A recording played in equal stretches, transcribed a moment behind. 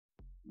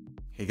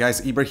Hey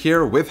guys, Eber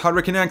here with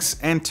hardwarecanucks,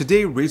 and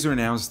today Razer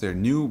announced their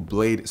new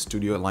Blade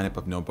Studio lineup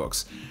of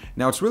notebooks.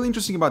 Now what's really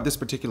interesting about this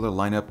particular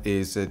lineup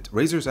is that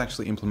Razer is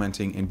actually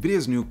implementing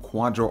NVIDIA's new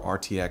Quadro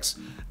RTX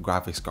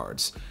graphics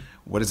cards.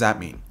 What does that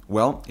mean?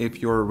 Well,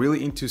 if you're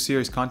really into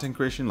serious content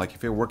creation, like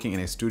if you're working in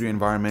a studio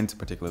environment,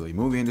 particularly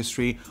movie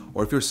industry,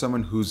 or if you're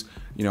someone whose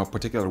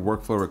particular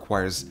workflow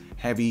requires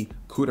heavy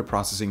CUDA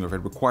processing, or if it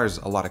requires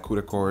a lot of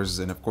CUDA cores,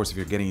 and of course if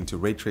you're getting into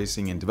ray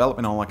tracing and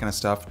development, all that kind of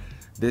stuff,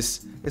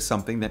 this is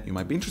something that you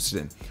might be interested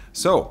in.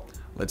 So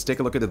let's take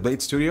a look at the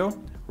Blade Studio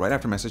right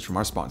after a message from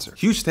our sponsor.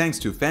 Huge thanks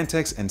to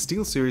Fantex and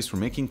SteelSeries for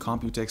making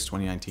Computex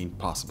 2019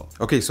 possible.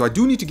 Okay, so I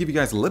do need to give you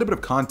guys a little bit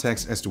of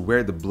context as to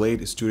where the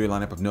Blade Studio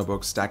lineup of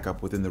notebooks stack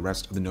up within the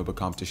rest of the notebook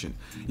competition.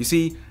 You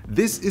see,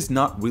 this is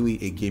not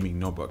really a gaming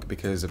notebook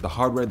because of the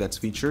hardware that's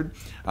featured.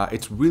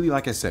 It's really,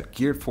 like I said,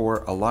 geared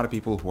for a lot of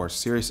people who are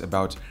serious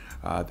about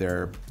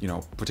their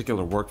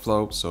particular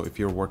workflow. So if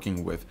you're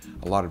working with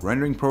a lot of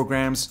rendering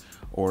programs,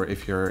 or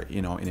if you're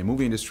in a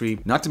movie industry,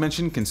 not to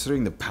mention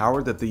considering the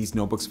power that these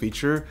notebooks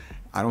feature,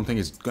 I don't think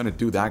it's going to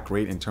do that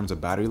great in terms of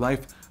battery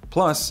life.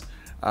 Plus,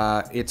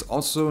 it's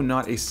also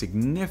not a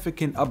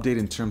significant update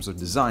in terms of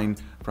design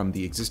from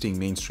the existing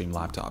mainstream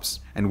laptops.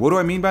 And what do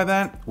I mean by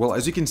that? Well,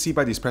 as you can see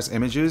by these press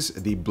images,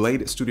 the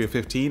Blade Studio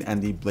 15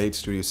 and the Blade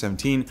Studio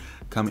 17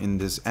 come in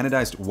this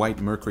anodized white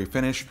mercury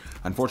finish.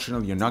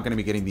 Unfortunately, you're not going to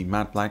be getting the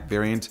matte black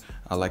variant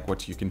like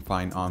what you can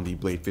find on the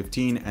Blade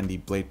 15 and the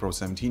Blade Pro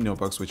 17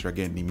 notebooks, which are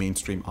again the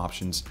mainstream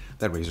options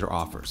that Razer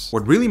offers.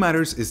 What really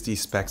matters is the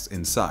specs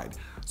inside.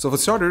 So for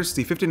starters,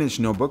 the 15-inch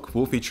notebook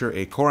will feature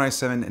a Core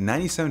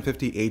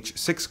i7-9750H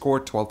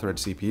 6-core 12-thread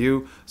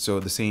CPU, so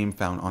the same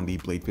found on the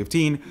Blade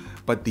 15,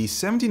 but the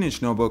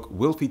 17-inch notebook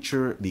will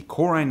feature the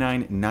Core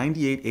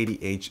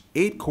i9-9880H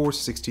 8-core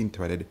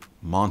 16-threaded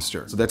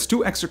monster. So that's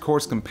 2 extra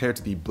cores compared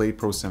to the Blade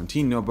Pro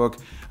 17 notebook,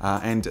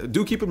 and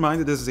do keep in mind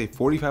that this is a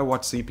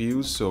 45-watt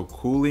CPU, so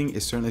cooling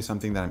is certainly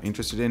something that I'm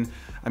interested in.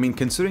 I mean,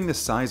 considering the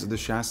size of the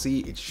chassis,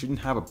 it shouldn't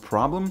have a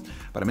problem,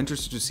 but I'm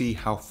interested to see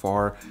how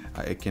far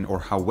it can, or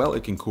how well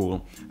it can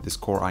cool this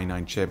Core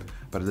i9 chip.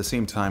 But at the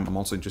same time, I'm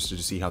also interested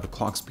to see how the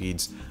clock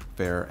speeds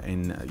fare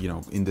in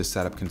this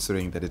setup,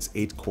 considering that it's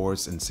 8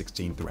 cores and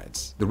 16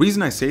 threads. The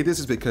reason I say this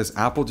is because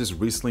Apple just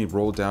recently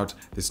rolled out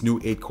this new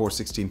 8-core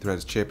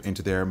 16-thread chip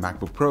into their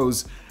Macbook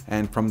Pros,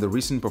 and from the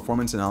recent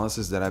performance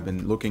analysis that I've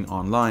been looking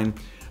online,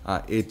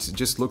 it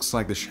just looks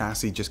like the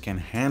chassis just can't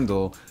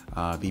handle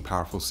the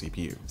powerful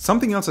CPU.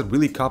 Something else that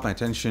really caught my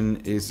attention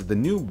is the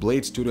new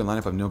Blade Studio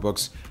lineup of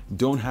notebooks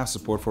don't have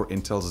support for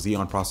Intel's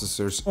Xeon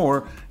processors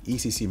or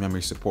ECC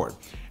memory support.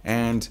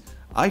 And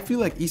I feel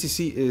like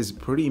ECC is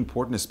pretty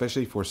important,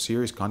 especially for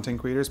serious content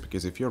creators,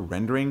 because if you're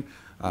rendering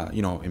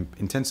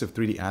intensive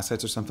 3D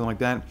assets or something like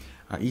that,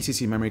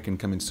 ECC memory can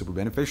come in super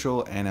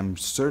beneficial, and I'm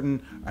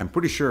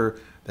pretty sure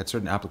that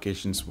certain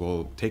applications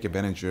will take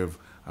advantage of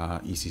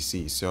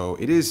ECC. So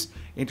it is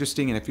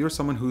interesting, and if you're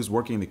someone who's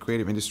working in the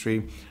creative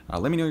industry,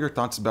 let me know your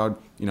thoughts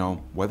about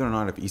whether or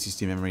not if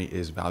ECC memory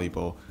is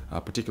valuable,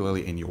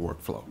 particularly in your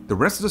workflow. The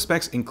rest of the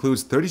specs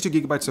includes 32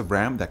 gigabytes of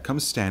RAM that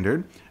comes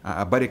standard,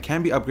 but it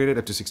can be upgraded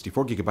up to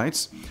 64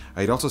 gigabytes.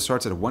 It also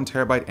starts at a 1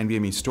 terabyte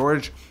NVMe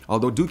storage,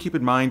 although do keep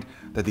in mind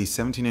that the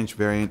 17-inch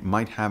variant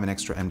might have an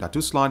extra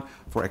M.2 slot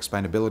for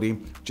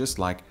expandability, just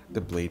like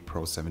the Blade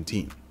Pro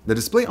 17. The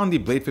display on the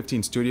Blade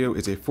 15 Studio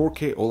is a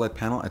 4K OLED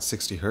panel at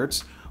 60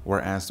 Hz,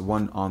 whereas the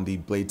one on the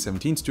Blade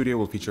 17 Studio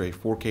will feature a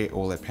 4K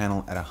OLED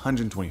panel at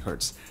 120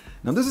 Hz.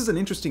 Now this is an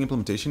interesting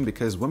implementation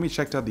because when we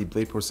checked out the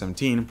Blade Pro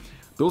 17,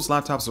 those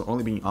laptops are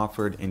only being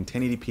offered in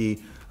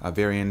 1080p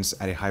variants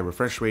at a high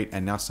refresh rate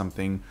and not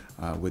something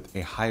with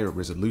a higher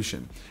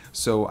resolution.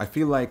 So I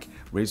feel like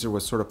Razer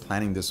was sort of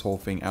planning this whole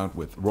thing out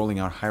with rolling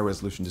out high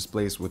resolution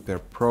displays with their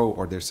Pro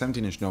or their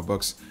 17-inch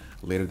notebooks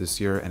later this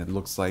year, and it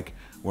looks like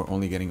we're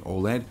only getting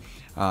OLED.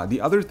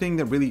 The other thing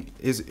that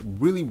is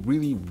really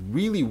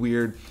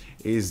weird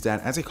is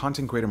that as a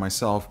content creator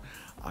myself,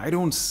 I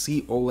don't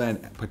see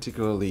OLED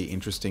particularly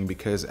interesting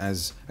because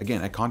as,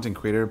 again, a content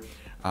creator,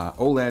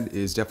 OLED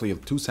is definitely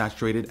too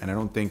saturated, and I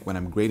don't think when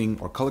I'm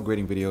grading or color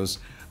grading videos,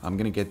 I'm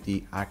gonna get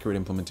the accurate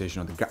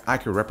implementation or the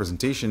accurate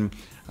representation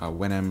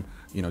when I'm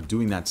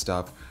doing that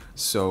stuff.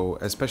 So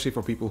especially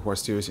for people who are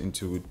serious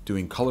into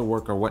doing color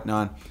work or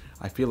whatnot,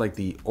 I feel like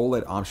the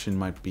OLED option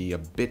might be a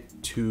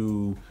bit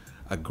too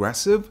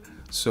aggressive.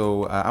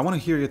 So I want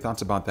to hear your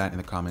thoughts about that in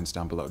the comments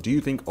down below. Do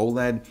you think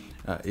OLED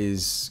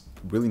is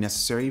really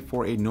necessary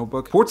for a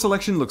notebook? Port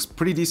selection looks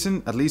pretty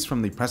decent, at least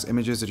from the press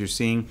images that you're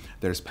seeing.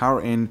 There's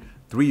power in,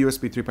 3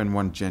 USB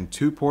 3.1 Gen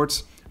 2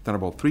 ports,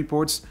 Thunderbolt 3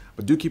 ports,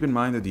 but do keep in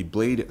mind that the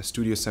Blade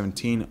Studio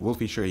 17 will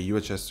feature a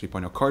UHS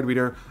 3.0 card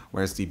reader,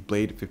 whereas the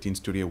Blade 15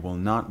 Studio will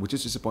not, which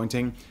is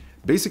disappointing.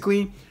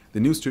 Basically, the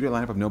new Studio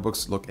lineup of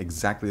notebooks look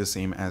exactly the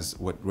same as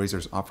what Razer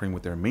is offering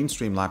with their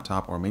mainstream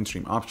laptop or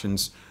mainstream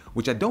options,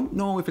 which I don't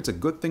know if it's a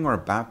good thing or a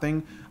bad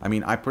thing. I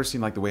mean, I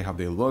personally like the way how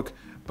they look,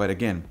 but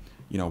again,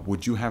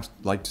 would you have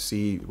liked to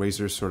see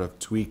Razer sort of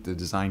tweak the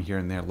design here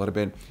and there a little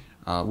bit?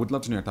 Would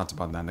love to know your thoughts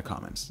about that in the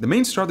comments. The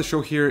main star of the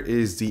show here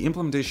is the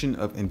implementation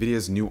of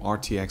NVIDIA's new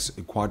RTX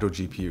Quadro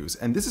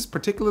GPUs. And this is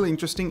particularly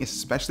interesting,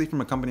 especially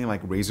from a company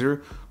like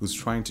Razer, who's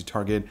trying to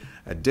target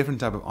a different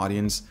type of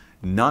audience,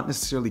 not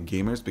necessarily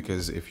gamers,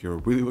 because if you're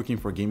really looking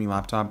for a gaming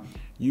laptop,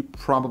 you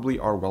probably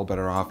are well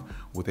better off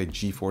with a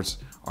GeForce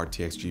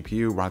RTX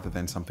GPU rather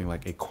than something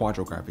like a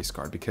Quadro graphics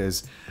card,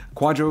 because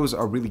Quadros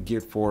are really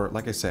geared for,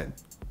 like I said,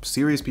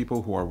 serious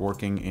people who are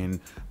working in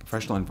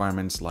professional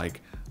environments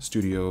like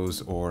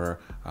studios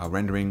or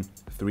rendering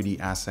 3D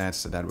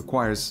assets that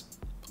requires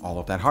all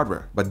of that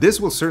hardware. But this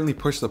will certainly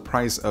push the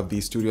price of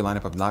the studio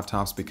lineup of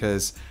laptops,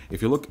 because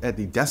if you look at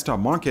the desktop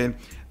market,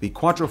 the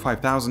Quadro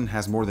 5000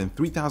 has more than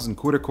 3,000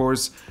 CUDA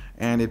cores,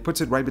 and it puts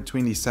it right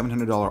between the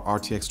 $700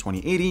 RTX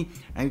 2080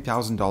 and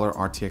 $1,000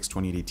 RTX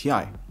 2080 Ti.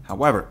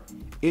 However,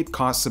 it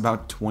costs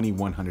about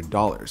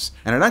 $2,100.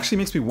 And it actually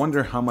makes me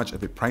wonder how much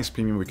of a price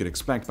premium we could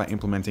expect by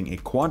implementing a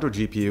Quadro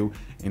GPU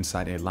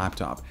inside a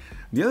laptop.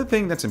 The other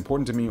thing that's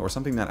important to me, or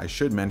something that I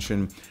should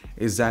mention,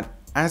 is that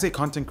as a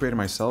content creator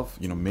myself,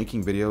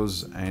 making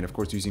videos and of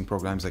course using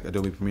programs like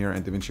Adobe Premiere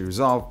and DaVinci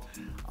Resolve,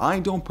 I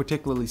don't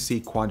particularly see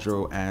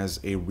Quadro as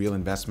a real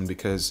investment,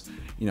 because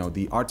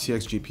the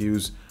RTX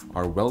GPUs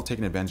are well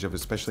taken advantage of,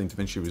 especially in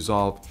DaVinci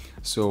Resolve.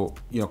 So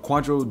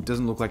Quadro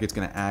doesn't look like it's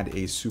going to add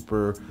a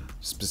super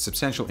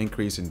substantial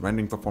increase in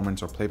rendering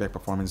performance or playback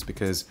performance,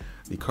 because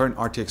the current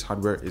RTX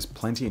hardware is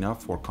plenty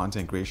enough for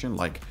content creation,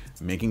 like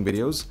making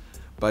videos.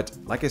 But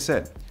like I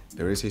said,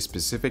 there is a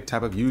specific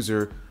type of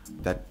user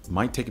that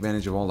might take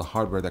advantage of all the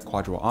hardware that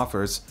Quadro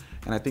offers,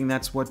 and I think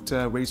that's what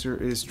Razer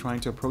is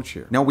trying to approach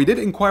here. Now, we did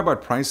inquire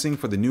about pricing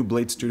for the new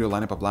Blade Studio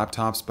lineup of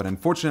laptops, but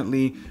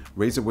unfortunately,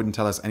 Razer wouldn't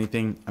tell us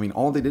anything. I mean,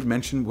 all they did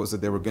mention was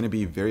that they were going to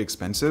be very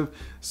expensive,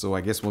 so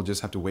I guess we'll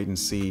just have to wait and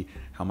see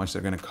how much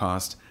they're going to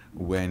cost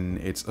when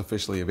it's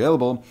officially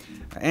available.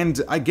 And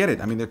I get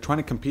it. I mean, they're trying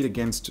to compete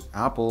against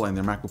Apple and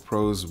their MacBook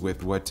Pros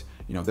with what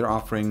they're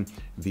offering,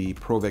 the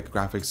ProVec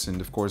graphics,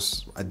 and of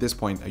course at this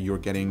point you're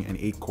getting an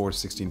 8-core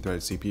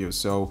 16-threaded CPU.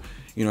 So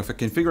if I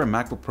configure a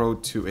MacBook Pro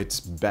to its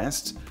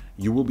best,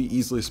 you will be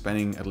easily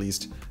spending at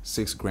least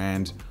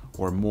 $6,000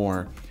 or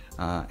more.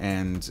 I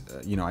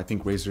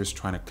think Razer is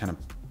trying to kind of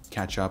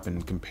catch up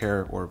and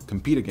compare or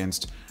compete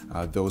against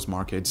those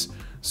markets.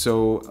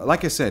 So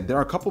like I said, there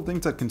are a couple of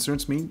things that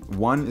concerns me.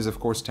 One is of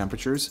course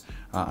temperatures.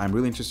 I'm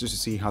really interested to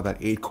see how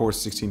that 8-core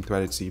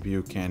 16-threaded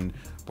CPU can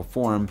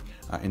perform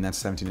in that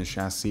 17-inch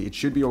chassis. It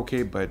should be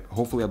okay, but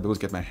hopefully I'll be able to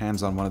get my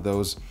hands on one of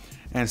those.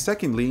 And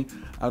secondly,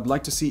 I'd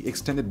like to see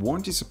extended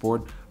warranty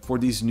support for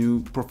these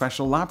new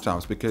professional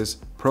laptops, because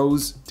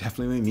pros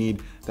definitely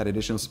need that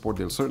additional support.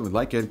 They'll certainly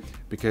like it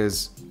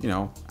because,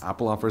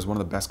 Apple offers one of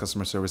the best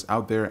customer service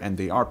out there, and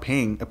they are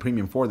paying a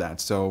premium for that.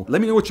 So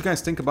let me know what you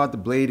guys think about the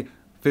Blade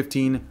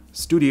 15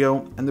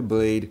 Studio and the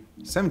Blade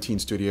 17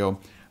 Studio.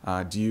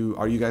 Are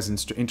you guys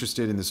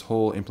interested in this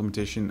whole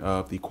implementation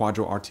of the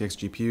Quadro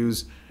RTX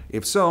GPUs?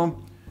 If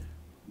so,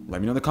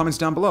 let me know in the comments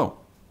down below.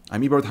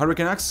 I'm Ibra with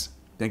HardwareCanucks.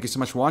 Thank you so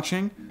much for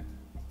watching,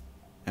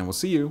 and we'll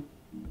see you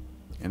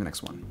in the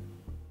next one.